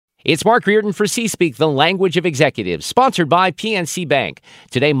It's Mark Reardon for C-Speak, the language of executives, sponsored by PNC Bank.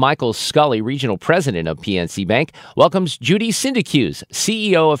 Today, Michael Scully, Regional President of PNC Bank, welcomes Judy Sindecuse,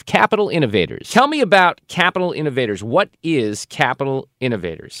 CEO of Capital Innovators. Tell me about Capital Innovators. What is Capital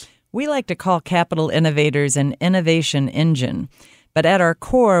Innovators? We like to call Capital Innovators an innovation engine. But at our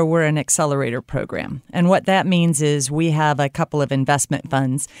core, we're an accelerator program. And what that means is we have a couple of investment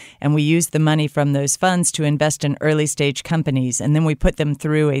funds, and we use the money from those funds to invest in early-stage companies. And then we put them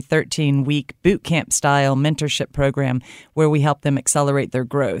through a 13-week boot camp-style mentorship program where we help them accelerate their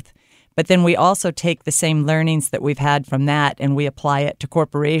growth. But then we also take the same learnings that we've had from that, and we apply it to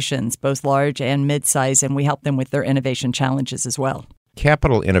corporations, both large and mid-size, and we help them with their innovation challenges as well.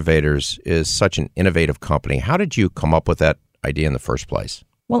 Capital Innovators is such an innovative company. How did you come up with that idea in the first place?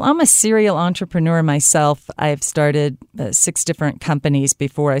 Well, I'm a serial entrepreneur myself. I've started 6 different companies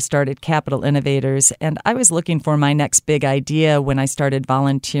before I started Capital Innovators, and I was looking for my next big idea when I started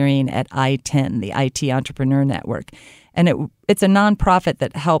volunteering at I-10, the IT Entrepreneur Network. And it's a nonprofit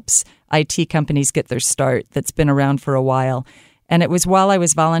that helps IT companies get their start that's been around for a while. And it was while I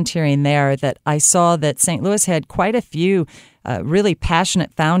was volunteering there that I saw that St. Louis had quite a few really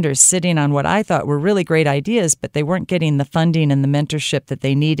passionate founders sitting on what I thought were really great ideas, but they weren't getting the funding and the mentorship that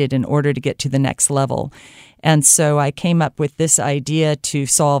they needed in order to get to the next level. And so I came up with this idea to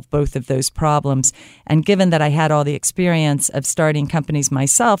solve both of those problems. And given that I had all the experience of starting companies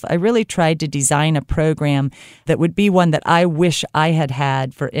myself, I really tried to design a program that would be one that I wish I had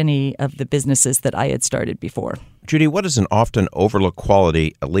had for any of the businesses that I had started before. Judy, what is an often overlooked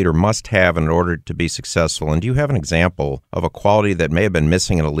quality a leader must have in order to be successful? And do you have an example of a quality that may have been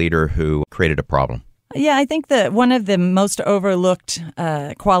missing in a leader who created a problem? Yeah, I think that one of the most overlooked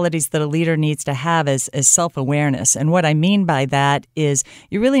qualities that a leader needs to have is self-awareness. And what I mean by that is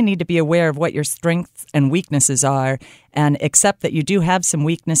you really need to be aware of what your strengths and weaknesses are and accept that you do have some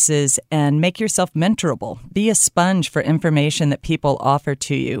weaknesses and make yourself mentorable. Be a sponge for information that people offer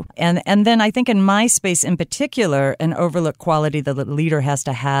to you. And then I think in my space in particular, an overlooked quality that a leader has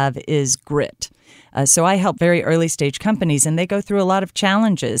to have is grit. So I help very early stage companies, and they go through a lot of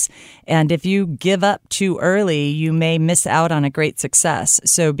challenges. And if you give up too early, you may miss out on a great success.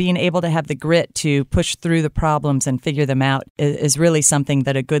 So being able to have the grit to push through the problems and figure them out is really something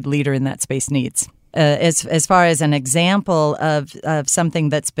that a good leader in that space needs. As far as an example of something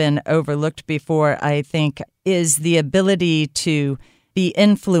that's been overlooked before, I think, is the ability to be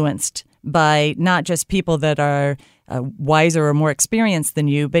influenced by not just people that are wiser or more experienced than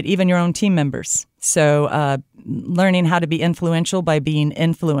you, but even your own team members. So learning how to be influential by being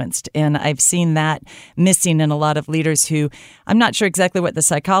influenced. And I've seen that missing in a lot of leaders who I'm not sure exactly what the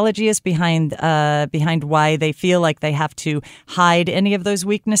psychology is behind why they feel like they have to hide any of those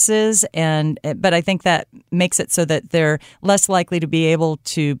weaknesses. But I think that makes it so that they're less likely to be able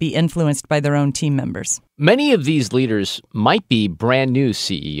to be influenced by their own team members. Many of these leaders might be brand new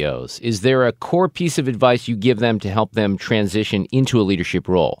CEOs. Is there a core piece of advice you give them to help them transition into a leadership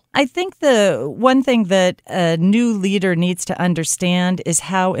role? I think the one thing that a new leader needs to understand is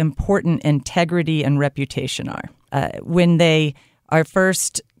how important integrity and reputation are. When they are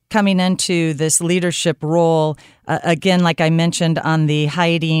first coming into this leadership role, again, like I mentioned on the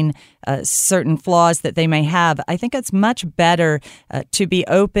hiding certain flaws that they may have, I think it's much better to be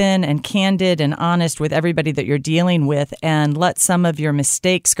open and candid and honest with everybody that you're dealing with and let some of your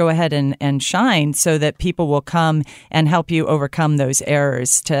mistakes go ahead and shine so that people will come and help you overcome those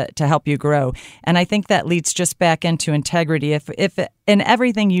errors to help you grow. And I think that leads just back into integrity. If in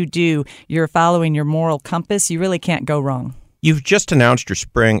everything you do, you're following your moral compass, you really can't go wrong. You've just announced your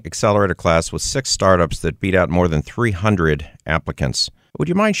spring accelerator class with 6 startups that beat out more than 300 applicants. Would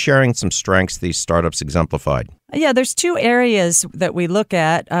you mind sharing some strengths these startups exemplified? Yeah, there's 2 areas that we look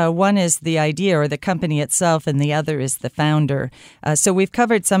at. One is the idea or the company itself, and the other is the founder. So we've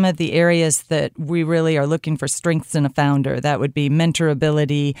covered some of the areas that we really are looking for strengths in a founder. That would be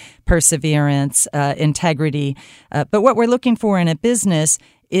mentorability, perseverance, integrity. But what we're looking for in a business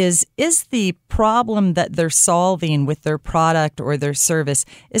is the problem that they're solving with their product or their service,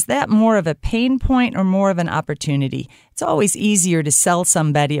 is that more of a pain point or more of an opportunity? It's always easier to sell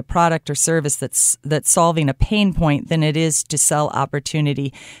somebody a product or service that's solving a pain point than it is to sell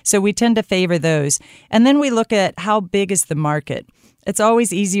opportunity. So we tend to favor those. And then we look at how big is the market. It's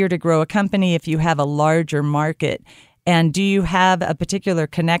always easier to grow a company if you have a larger market. And do you have a particular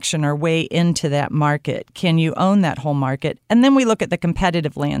connection or way into that market? Can you own that whole market? And then we look at the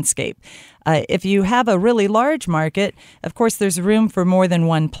competitive landscape. If you have a really large market, of course, there's room for more than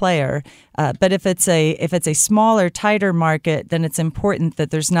one player. But if it's a smaller, tighter market, then it's important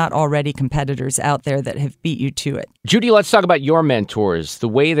that there's not already competitors out there that have beat you to it. Judy, let's talk about your mentors. The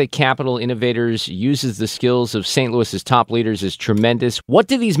way that Capital Innovators uses the skills of St. Louis's top leaders is tremendous. What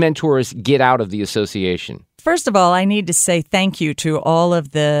do these mentors get out of the association? First of all, I need to say thank you to all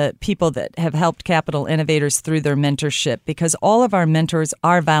of the people that have helped Capital Innovators through their mentorship, because all of our mentors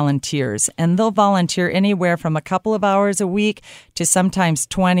are volunteers, and they'll volunteer anywhere from a couple of hours a week to sometimes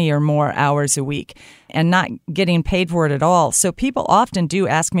 20 or more hours a week, and not getting paid for it at all. So people often do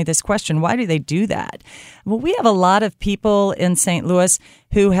ask me this question, why do they do that? Well, we have a lot of people in St. Louis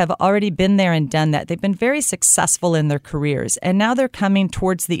who have already been there and done that. They've been very successful in their careers, and now they're coming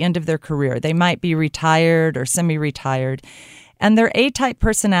towards the end of their career. They might be retired or semi-retired, and they're A-type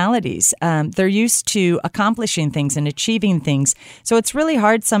personalities. They're used to accomplishing things and achieving things. So it's really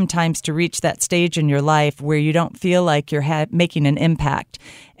hard sometimes to reach that stage in your life where you don't feel like you're making an impact.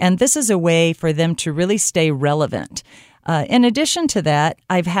 And this is a way for them to really stay relevant. In addition to that,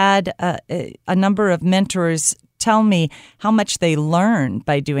 I've had a number of mentors tell me how much they learn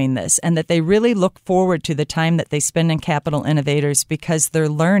by doing this, and that they really look forward to the time that they spend in Capital Innovators because they're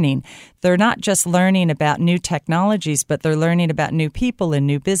learning. They're not just learning about new technologies, but they're learning about new people and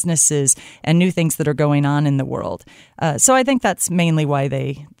new businesses and new things that are going on in the world. So I think that's mainly why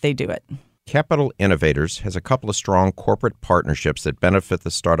they do it. Capital Innovators has a couple of strong corporate partnerships that benefit the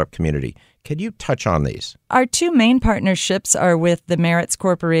startup community. Can you touch on these? Our two main partnerships are with the Merritts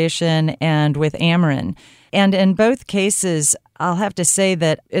Corporation and with Ameren. And in both cases, I'll have to say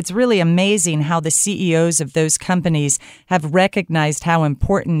that it's really amazing how the CEOs of those companies have recognized how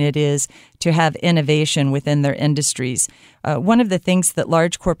important it is to have innovation within their industries. One of the things that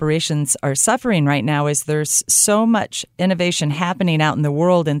large corporations are suffering right now is there's so much innovation happening out in the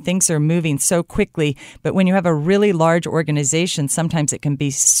world and things are moving so quickly. But when you have a really large organization, sometimes it can be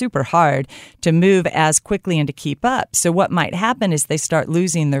super hard to move as quickly and to keep up. So what might happen is they start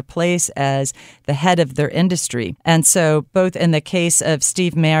losing their place as the head of their industry. And so both in the case of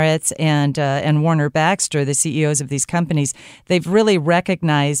Steve Merritts and Warner Baxter, the CEOs of these companies, they've really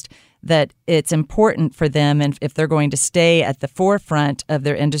recognized that it's important for them, and if they're going to stay at the forefront of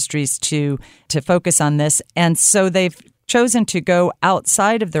their industries, to focus on this. And so they've chosen to go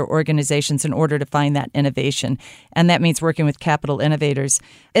outside of their organizations in order to find that innovation. And that means working with Capital Innovators.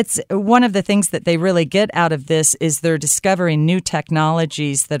 It's one of the things that they really get out of this is they're discovering new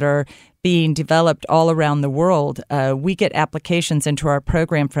technologies that are being developed all around the world. We get applications into our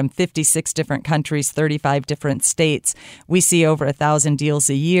program from 56 different countries, 35 different states. We see over 1,000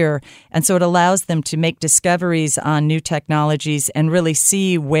 deals a year. And so it allows them to make discoveries on new technologies and really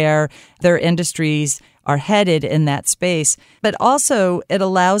see where their industries are headed in that space. But also it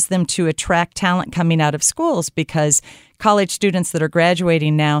allows them to attract talent coming out of schools, because college students that are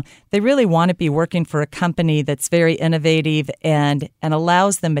graduating now, they really want to be working for a company that's very innovative and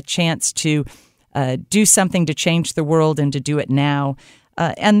allows them a chance to do something to change the world and to do it now.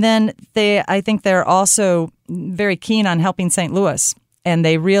 And then I think they're also very keen on helping St. Louis. And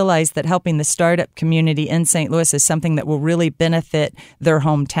they realize that helping the startup community in St. Louis is something that will really benefit their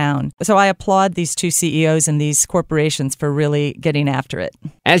hometown. So I applaud these two CEOs and these corporations for really getting after it.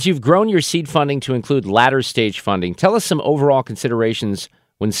 As you've grown your seed funding to include latter stage funding, tell us some overall considerations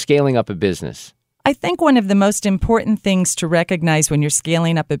when scaling up a business. I think one of the most important things to recognize when you're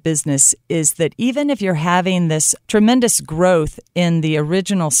scaling up a business is that even if you're having this tremendous growth in the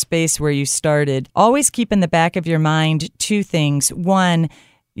original space where you started, always keep in the back of your mind two things. One,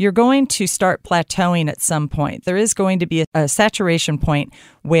 you're going to start plateauing at some point. There is going to be a saturation point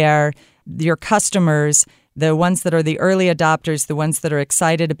where your customers, the ones that are the early adopters, the ones that are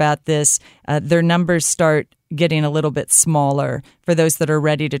excited about this, their numbers start getting a little bit smaller for those that are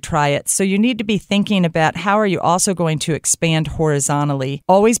ready to try it. So you need to be thinking about how are you also going to expand horizontally.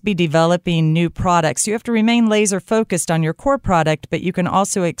 Always be developing new products. You have to remain laser focused on your core product, but you can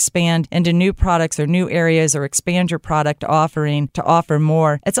also expand into new products or new areas or expand your product offering to offer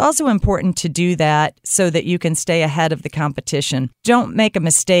more. It's also important to do that so that you can stay ahead of the competition. Don't make a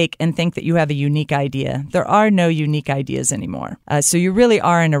mistake and think that you have a unique idea. There are no unique ideas anymore. So you really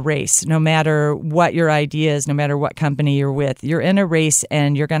are in a race, no matter what your idea is, no matter what company you're with. You're in a race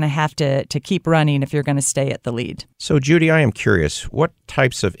and you're going to have to keep running if you're going to stay at the lead. So, Judy, I am curious, what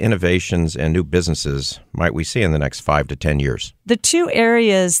types of innovations and new businesses might we see in the next 5 to 10 years? The two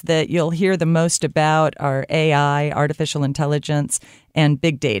areas that you'll hear the most about are AI, artificial intelligence, and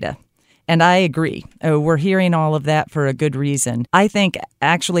big data. And I agree. We're hearing all of that for a good reason. I think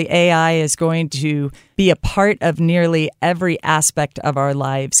actually AI is going to be a part of nearly every aspect of our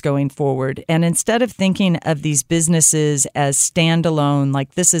lives going forward. And instead of thinking of these businesses as standalone,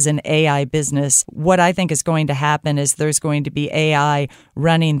 like this is an AI business, what I think is going to happen is there's going to be AI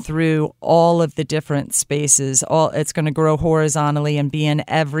running through all of the different spaces. It's going to grow horizontally and be in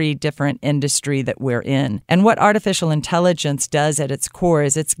every different industry that we're in. And what artificial intelligence does at its core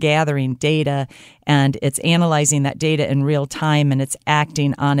is it's gathering data and it's analyzing that data in real time and it's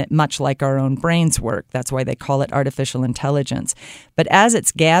acting on it much like our own brains work. That's why they call it artificial intelligence. But as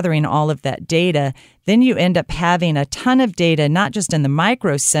it's gathering all of that data, then you end up having a ton of data, not just in the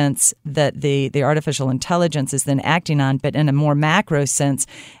micro sense that the artificial intelligence is then acting on, but in a more macro sense.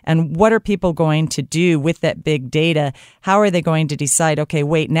 And what are people going to do with that big data? How are they going to decide, okay,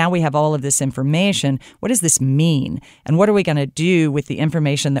 wait, now we have all of this information. What does this mean? And what are we going to do with the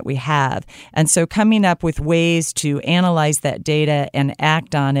information that we have? And so coming up with ways to analyze that data and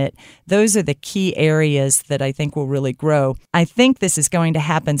act on it, those are the key areas that I think will really grow. I think this is going to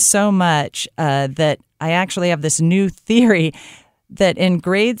happen so much that I actually have this new theory that in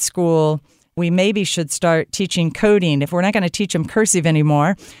grade school, we maybe should start teaching coding. If we're not going to teach them cursive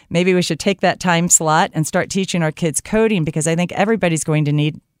anymore, maybe we should take that time slot and start teaching our kids coding, because I think everybody's going to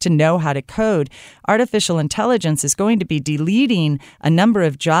need to know how to code. Artificial intelligence is going to be deleting a number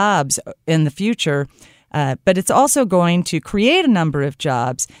of jobs in the future, but it's also going to create a number of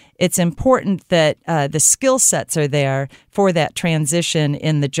jobs. It's important that the skill sets are there for that transition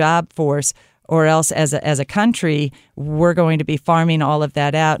in the job force, or else as a country, we're going to be farming all of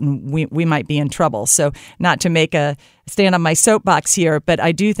that out and we might be in trouble. So not to make a stand on my soapbox here, but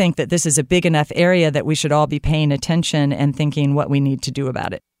I do think that this is a big enough area that we should all be paying attention and thinking what we need to do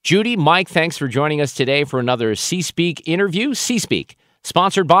about it. Judy, Mike, thanks for joining us today for another C-Speak interview. C-Speak,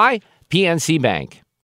 sponsored by PNC Bank.